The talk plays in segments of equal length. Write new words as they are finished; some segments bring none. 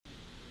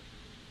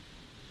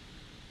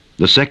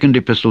The second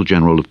epistle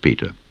general of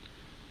Peter,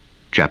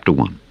 chapter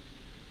 1.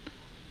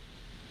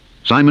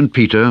 Simon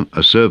Peter,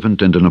 a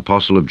servant and an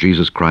apostle of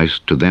Jesus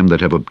Christ, to them that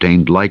have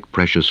obtained like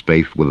precious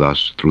faith with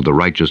us through the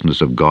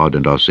righteousness of God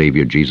and our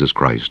Savior Jesus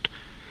Christ.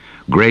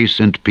 Grace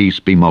and peace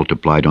be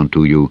multiplied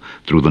unto you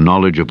through the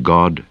knowledge of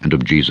God and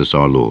of Jesus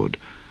our Lord,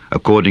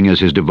 according as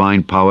his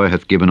divine power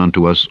hath given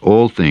unto us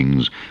all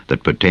things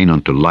that pertain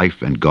unto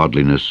life and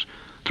godliness,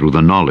 through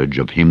the knowledge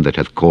of him that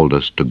hath called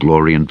us to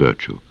glory and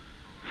virtue,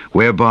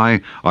 whereby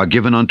are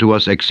given unto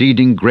us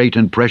exceeding great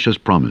and precious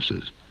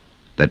promises,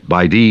 that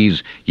by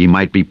these ye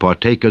might be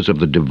partakers of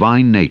the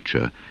divine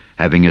nature,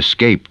 having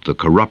escaped the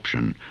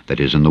corruption that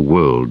is in the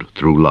world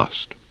through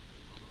lust.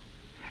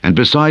 And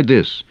beside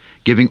this,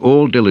 giving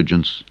all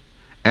diligence,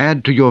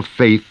 add to your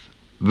faith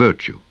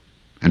virtue,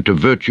 and to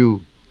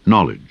virtue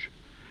knowledge,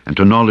 and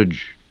to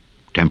knowledge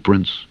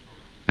temperance,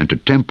 and to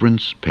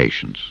temperance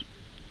patience,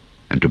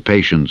 and to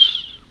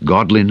patience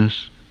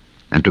godliness,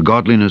 and to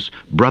godliness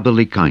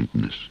brotherly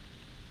kindness,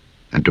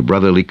 and to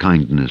brotherly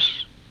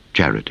kindness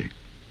charity.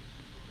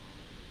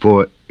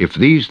 For if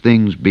these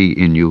things be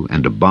in you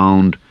and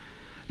abound,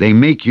 they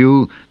make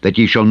you that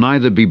ye shall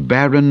neither be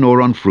barren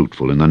nor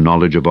unfruitful in the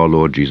knowledge of our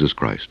Lord Jesus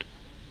Christ.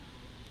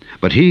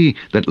 But he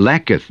that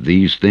lacketh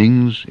these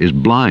things is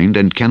blind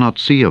and cannot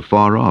see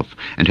afar off,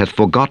 and hath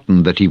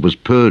forgotten that he was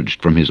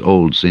purged from his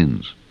old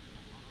sins.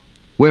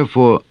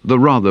 Wherefore, the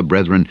rather,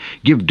 brethren,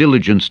 give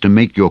diligence to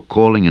make your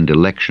calling and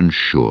election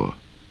sure.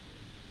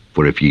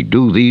 For if ye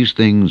do these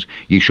things,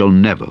 ye shall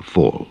never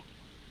fall.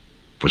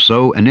 For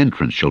so an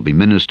entrance shall be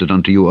ministered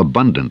unto you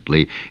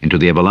abundantly into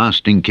the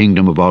everlasting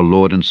kingdom of our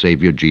Lord and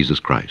Savior Jesus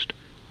Christ.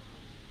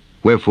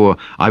 Wherefore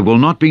I will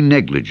not be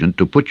negligent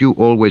to put you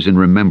always in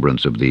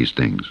remembrance of these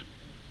things,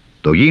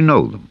 though ye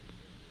know them,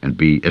 and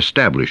be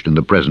established in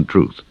the present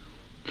truth.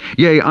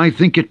 Yea, I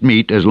think it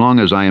meet, as long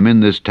as I am in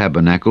this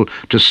tabernacle,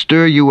 to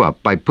stir you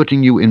up by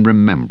putting you in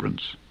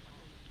remembrance,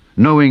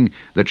 knowing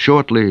that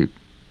shortly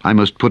I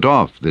must put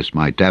off this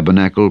my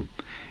tabernacle,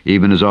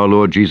 even as our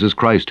Lord Jesus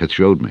Christ hath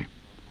showed me.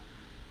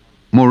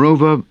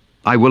 Moreover,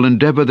 I will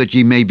endeavor that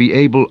ye may be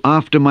able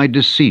after my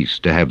decease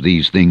to have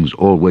these things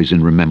always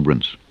in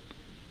remembrance.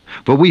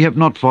 For we have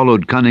not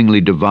followed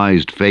cunningly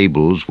devised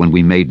fables when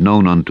we made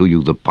known unto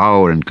you the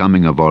power and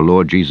coming of our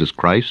Lord Jesus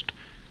Christ,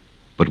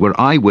 but were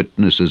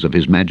eyewitnesses of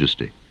his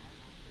majesty.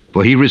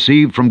 For he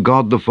received from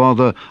God the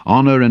Father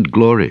honor and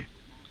glory,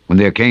 when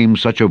there came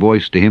such a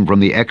voice to him from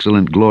the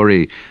excellent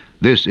glory,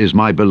 This is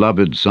my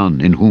beloved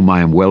Son, in whom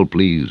I am well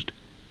pleased.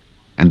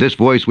 And this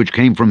voice which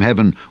came from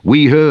heaven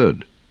we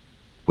heard,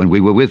 when we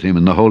were with him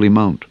in the holy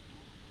mount.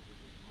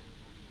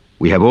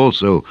 We have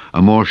also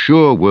a more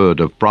sure word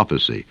of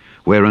prophecy,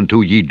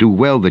 whereunto ye do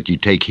well that ye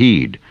take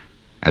heed,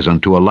 as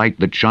unto a light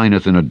that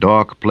shineth in a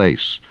dark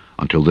place,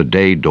 until the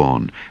day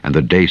dawn, and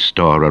the day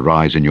star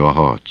arise in your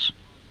hearts.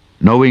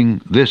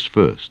 Knowing this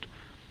first,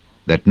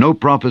 that no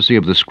prophecy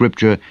of the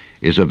Scripture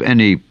is of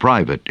any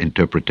private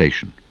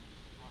interpretation.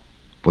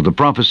 For the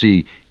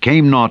prophecy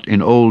came not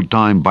in old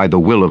time by the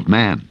will of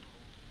man,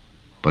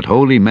 but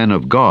holy men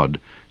of God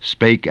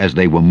spake as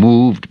they were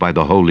moved by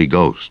the Holy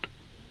Ghost.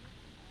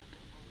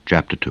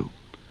 Chapter 2.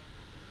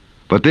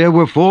 But there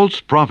were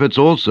false prophets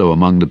also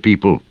among the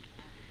people,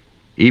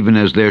 even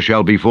as there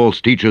shall be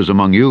false teachers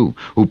among you,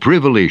 who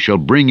privily shall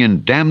bring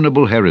in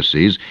damnable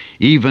heresies,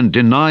 even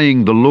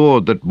denying the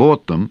Lord that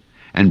bought them,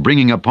 and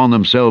bringing upon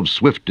themselves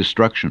swift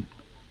destruction.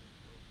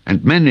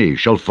 And many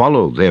shall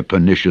follow their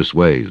pernicious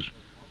ways,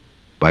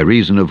 by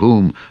reason of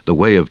whom the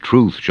way of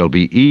truth shall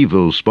be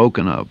evil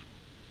spoken of.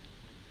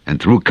 And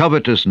through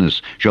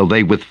covetousness shall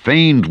they with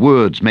feigned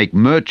words make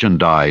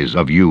merchandise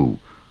of you,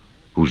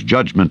 whose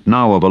judgment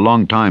now of a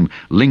long time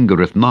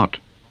lingereth not,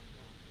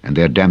 and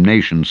their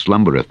damnation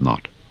slumbereth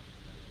not.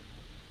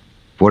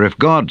 For if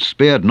God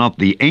spared not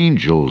the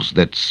angels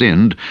that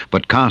sinned,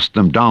 but cast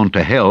them down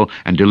to hell,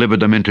 and delivered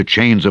them into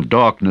chains of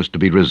darkness to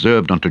be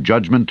reserved unto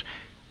judgment,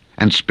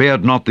 and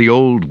spared not the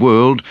old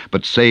world,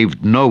 but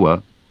saved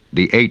Noah,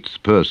 the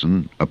 8th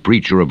person, a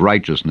preacher of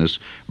righteousness,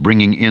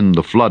 bringing in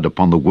the flood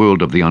upon the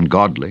world of the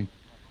ungodly,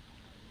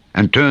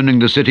 and turning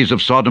the cities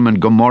of Sodom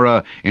and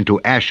Gomorrah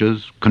into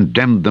ashes,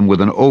 condemned them with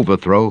an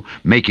overthrow,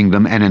 making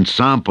them an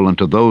ensample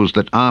unto those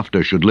that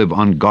after should live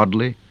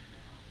ungodly,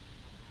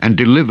 and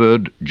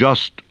delivered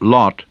just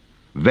Lot,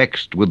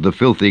 vexed with the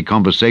filthy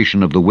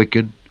conversation of the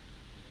wicked.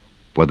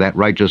 For that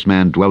righteous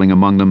man dwelling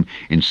among them,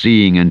 in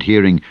seeing and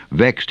hearing,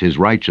 vexed his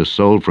righteous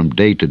soul from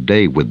day to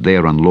day with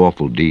their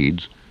unlawful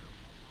deeds.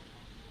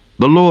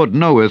 The Lord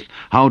knoweth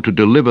how to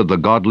deliver the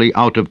godly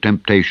out of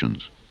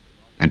temptations,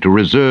 and to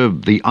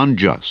reserve the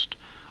unjust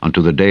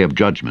unto the day of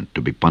judgment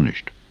to be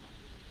punished.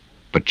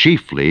 But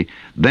chiefly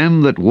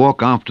them that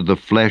walk after the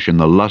flesh in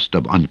the lust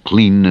of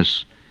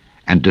uncleanness,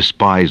 and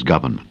despise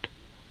government.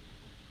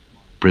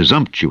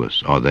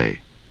 Presumptuous are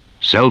they,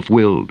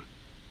 self-willed.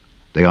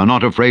 They are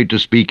not afraid to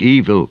speak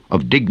evil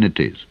of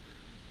dignities.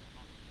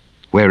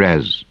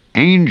 Whereas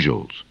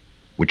angels,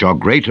 which are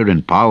greater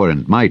in power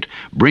and might,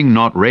 bring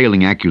not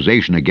railing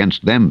accusation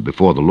against them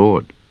before the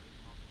Lord.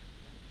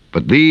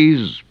 But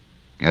these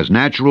as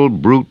natural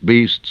brute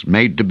beasts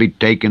made to be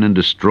taken and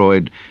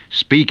destroyed,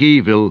 speak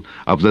evil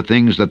of the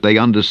things that they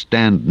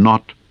understand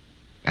not,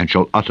 and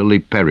shall utterly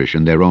perish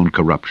in their own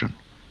corruption,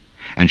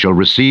 and shall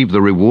receive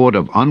the reward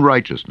of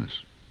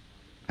unrighteousness,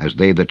 as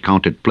they that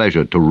count it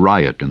pleasure to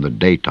riot in the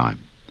daytime.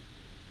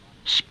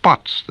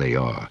 Spots they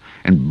are,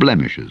 and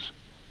blemishes,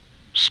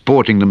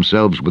 sporting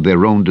themselves with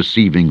their own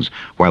deceivings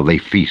while they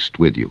feast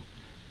with you,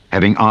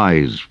 having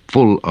eyes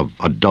full of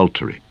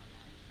adultery,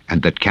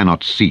 and that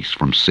cannot cease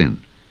from sin,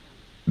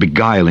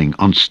 beguiling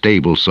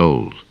unstable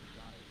souls.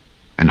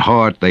 And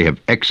heart they have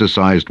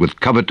exercised with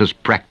covetous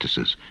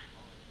practices,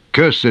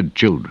 cursed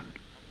children,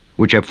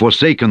 which have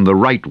forsaken the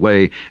right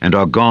way and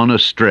are gone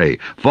astray,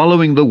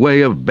 following the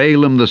way of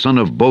Balaam the son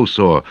of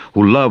Bosor,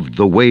 who loved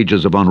the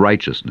wages of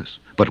unrighteousness,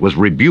 but was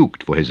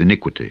rebuked for his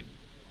iniquity.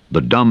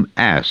 The dumb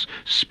ass,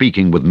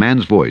 speaking with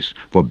man's voice,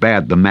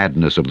 forbade the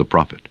madness of the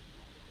prophet.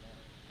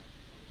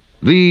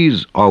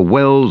 These are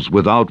wells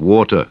without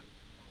water,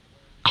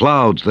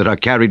 clouds that are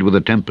carried with a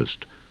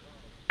tempest,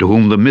 to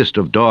whom the mist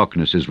of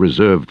darkness is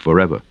reserved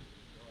forever.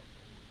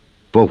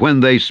 For when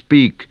they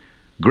speak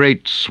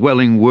great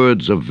swelling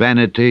words of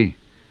vanity,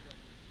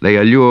 they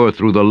allure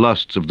through the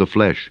lusts of the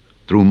flesh,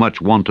 through much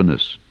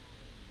wantonness,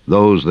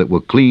 those that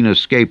were clean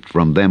escaped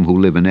from them who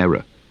live in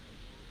error.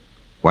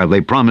 While they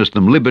promise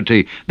them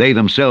liberty, they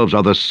themselves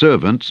are the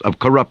servants of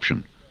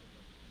corruption.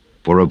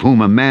 For of whom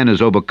a man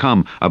is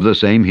overcome, of the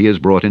same he is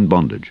brought in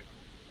bondage.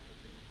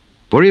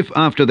 For if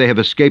after they have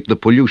escaped the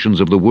pollutions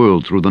of the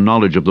world through the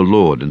knowledge of the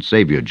Lord and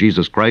Savior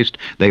Jesus Christ,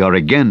 they are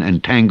again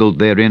entangled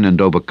therein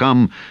and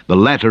overcome, the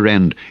latter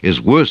end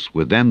is worse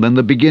with them than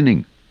the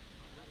beginning.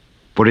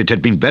 For it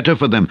had been better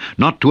for them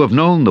not to have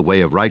known the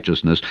way of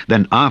righteousness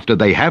than after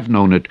they have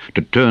known it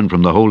to turn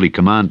from the holy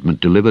commandment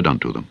delivered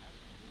unto them.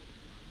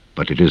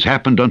 But it has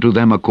happened unto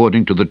them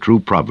according to the true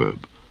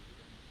proverb,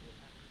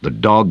 the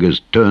dog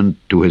is turned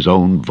to his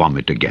own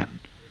vomit again,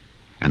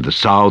 and the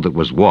sow that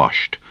was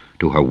washed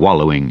to her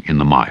wallowing in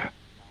the mire.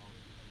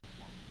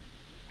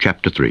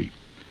 Chapter 3.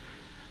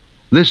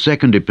 This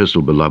second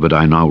epistle, beloved,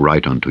 I now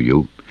write unto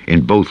you,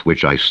 in both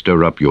which I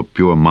stir up your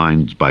pure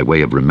minds by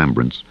way of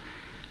remembrance,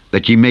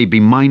 that ye may be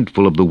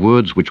mindful of the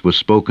words which were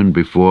spoken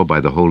before by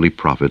the holy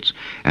prophets,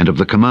 and of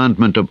the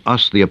commandment of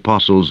us the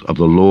apostles of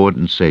the Lord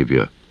and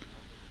Savior,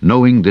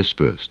 knowing this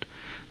first,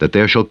 that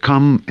there shall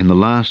come in the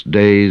last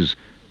days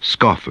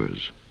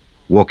scoffers,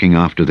 walking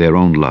after their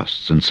own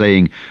lusts, and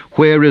saying,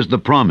 Where is the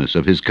promise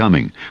of his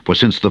coming? For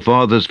since the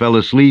fathers fell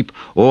asleep,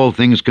 all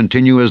things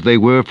continue as they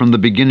were from the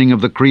beginning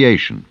of the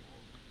creation.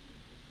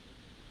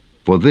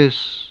 For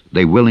this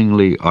they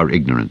willingly are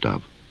ignorant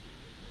of,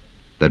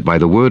 that by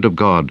the word of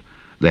God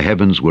the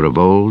heavens were of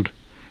old,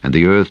 and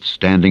the earth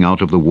standing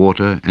out of the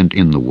water and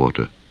in the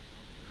water,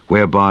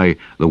 whereby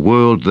the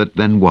world that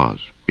then was,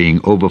 being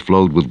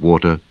overflowed with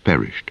water,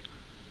 perished.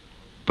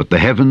 But the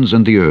heavens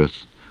and the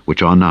earth,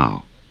 which are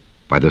now,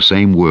 by the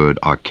same word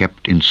are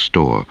kept in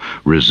store,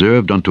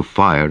 reserved unto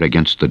fire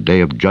against the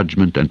day of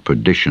judgment and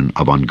perdition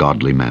of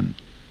ungodly men.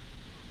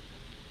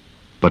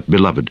 But,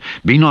 beloved,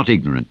 be not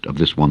ignorant of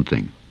this one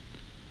thing,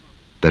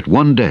 that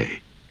one day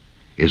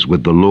is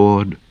with the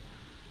Lord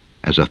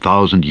as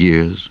 1,000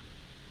 years,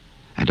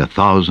 and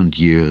 1,000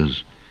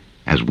 years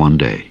as one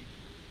day.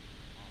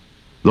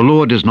 The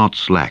Lord is not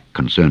slack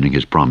concerning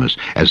his promise,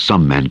 as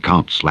some men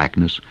count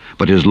slackness,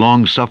 but is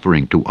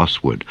long-suffering to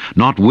usward,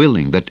 not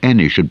willing that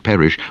any should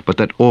perish, but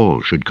that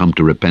all should come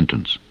to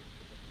repentance.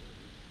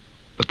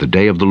 But the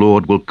day of the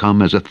Lord will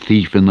come as a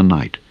thief in the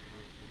night,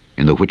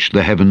 in the which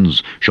the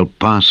heavens shall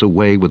pass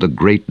away with a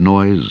great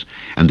noise,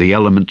 and the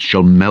elements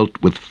shall melt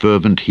with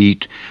fervent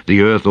heat, the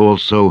earth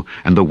also,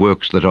 and the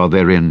works that are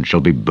therein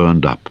shall be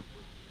burned up.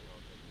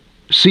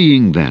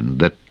 Seeing then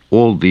that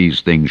all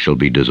these things shall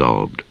be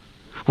dissolved,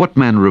 what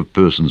manner of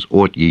persons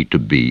ought ye to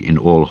be in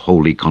all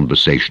holy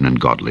conversation and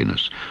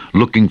godliness,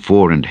 looking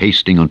for and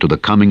hasting unto the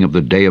coming of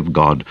the day of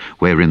God,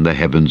 wherein the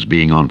heavens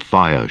being on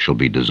fire shall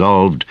be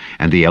dissolved,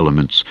 and the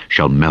elements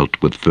shall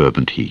melt with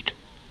fervent heat?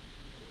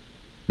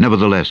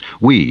 Nevertheless,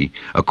 we,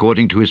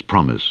 according to his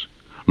promise,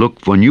 look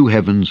for new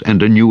heavens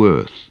and a new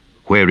earth,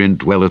 wherein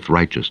dwelleth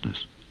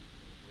righteousness.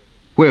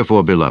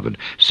 Wherefore, beloved,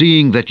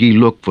 seeing that ye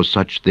look for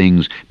such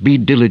things, be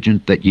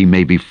diligent that ye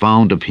may be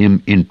found of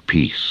him in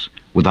peace,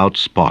 without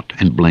spot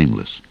and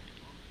blameless.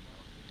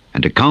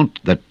 And account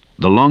that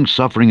the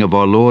long-suffering of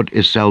our Lord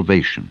is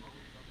salvation,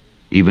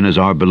 even as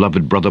our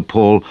beloved brother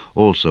Paul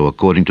also,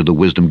 according to the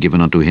wisdom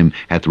given unto him,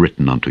 hath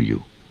written unto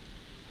you.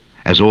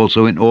 As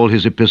also in all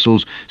his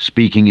epistles,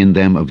 speaking in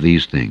them of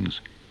these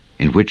things,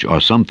 in which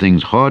are some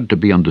things hard to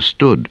be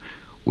understood,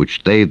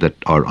 which they that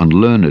are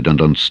unlearned and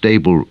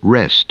unstable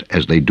wrest,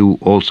 as they do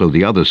also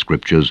the other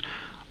scriptures,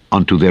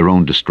 unto their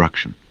own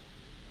destruction.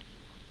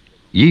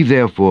 Ye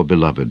therefore,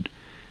 beloved,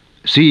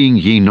 seeing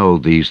ye know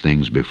these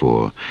things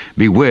before,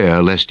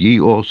 beware lest ye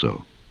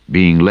also,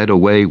 being led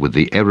away with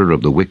the error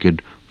of the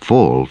wicked,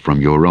 fall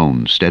from your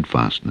own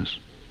steadfastness.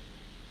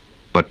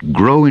 But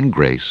grow in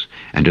grace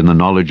and in the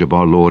knowledge of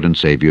our Lord and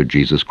Savior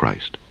Jesus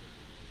Christ.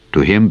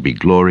 To him be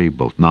glory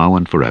both now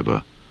and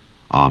forever.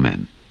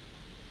 Amen.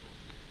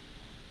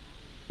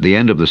 The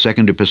end of the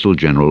second epistle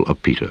general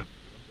of Peter.